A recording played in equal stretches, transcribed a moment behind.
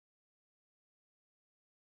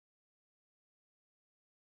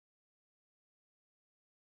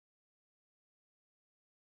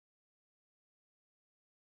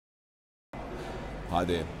Hi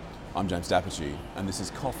there, I'm James Dapperchi, and this is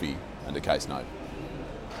Coffee and a Case Note.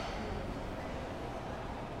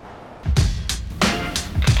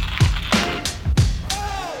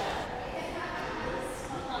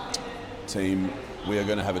 Team, we are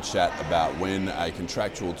going to have a chat about when a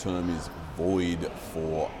contractual term is void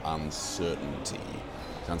for uncertainty.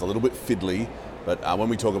 Sounds a little bit fiddly, but when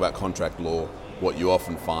we talk about contract law, what you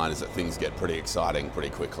often find is that things get pretty exciting pretty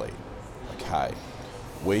quickly. Okay,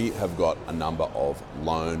 we have got a number of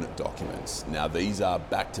loan documents. Now these are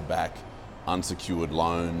back-to-back unsecured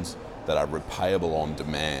loans that are repayable on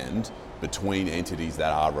demand between entities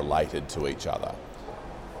that are related to each other.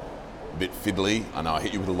 A bit fiddly, I know I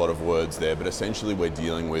hit you with a lot of words there, but essentially we're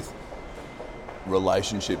dealing with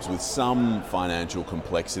relationships with some financial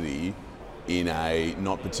complexity in a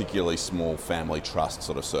not particularly small family trust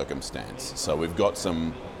sort of circumstance. So we've got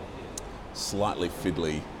some slightly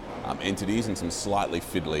fiddly entities and some slightly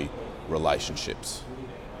fiddly relationships.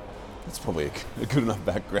 That's probably a good enough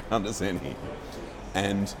background as any.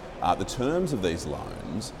 And the terms of these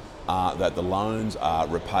loans are that the loans are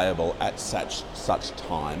repayable at such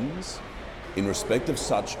times, in respect of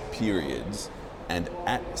such periods, and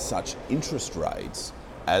at such interest rates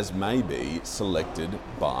as may be selected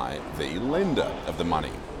by the lender of the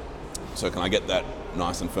money. So can I get that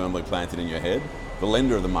nice and firmly planted in your head? The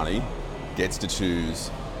lender of the money gets to choose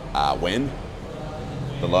when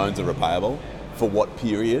the loans are repayable, for what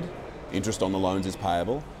period interest on the loans is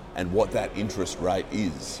payable, and what that interest rate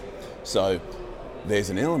is. So there's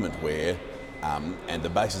an element where, and the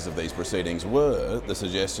basis of these proceedings were the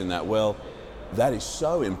suggestion that, well, that is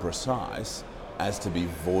so imprecise as to be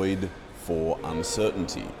void for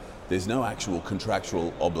uncertainty. There's no actual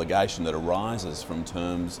contractual obligation that arises from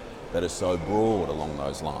terms that are so broad along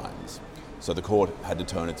those lines. So the court had to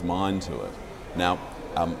turn its mind to it. Now,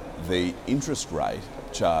 the interest rate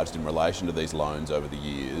charged in relation to these loans over the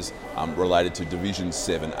years related to Division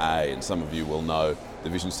 7A, and some of you will know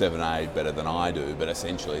Division 7A better than I do, but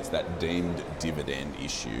essentially it's that deemed dividend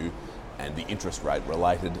issue, and the interest rate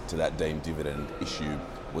related to that deemed dividend issue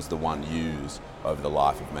was the one used over the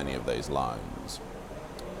life of many of these loans.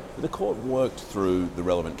 The court worked through the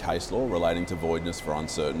relevant case law relating to voidness for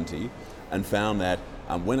uncertainty and found that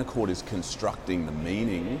when a court is constructing the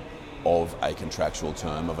meaning of a contractual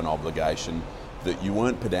term of an obligation, that you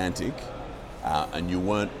weren't pedantic and you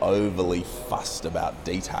weren't overly fussed about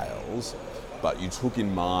details, but you took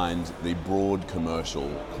in mind the broad commercial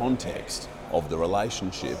context of the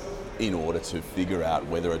relationship in order to figure out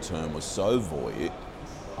whether a term was so void,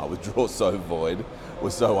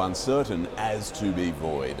 was so uncertain as to be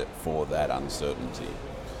void for that uncertainty.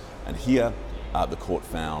 And here the court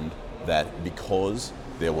found that because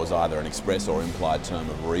there was either an express or implied term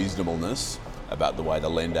of reasonableness about the way the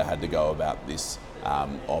lender had to go about this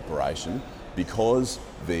operation, because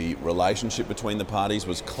the relationship between the parties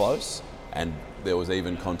was close, and there was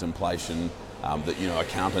even contemplation that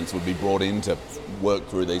accountants would be brought in to work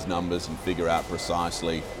through these numbers and figure out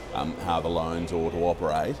precisely how the loans ought to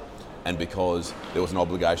operate, and because there was an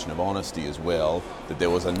obligation of honesty as well, that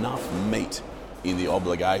there was enough meat in the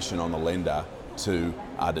obligation on the lender to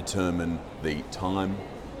determine the time,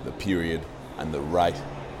 the period, and the rate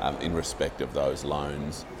in respect of those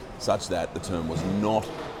loans, such that the term was not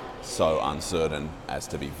so uncertain as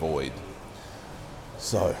to be void.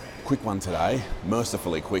 So, quick one today,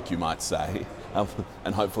 mercifully quick you might say,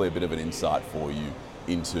 and hopefully a bit of an insight for you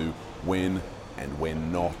into when and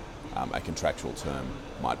when not a contractual term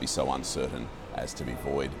might be so uncertain as to be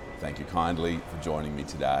void. Thank you kindly for joining me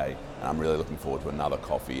today, and I'm really looking forward to another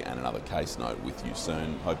coffee and another case note with you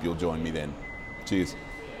soon. Hope you'll join me then. Cheers.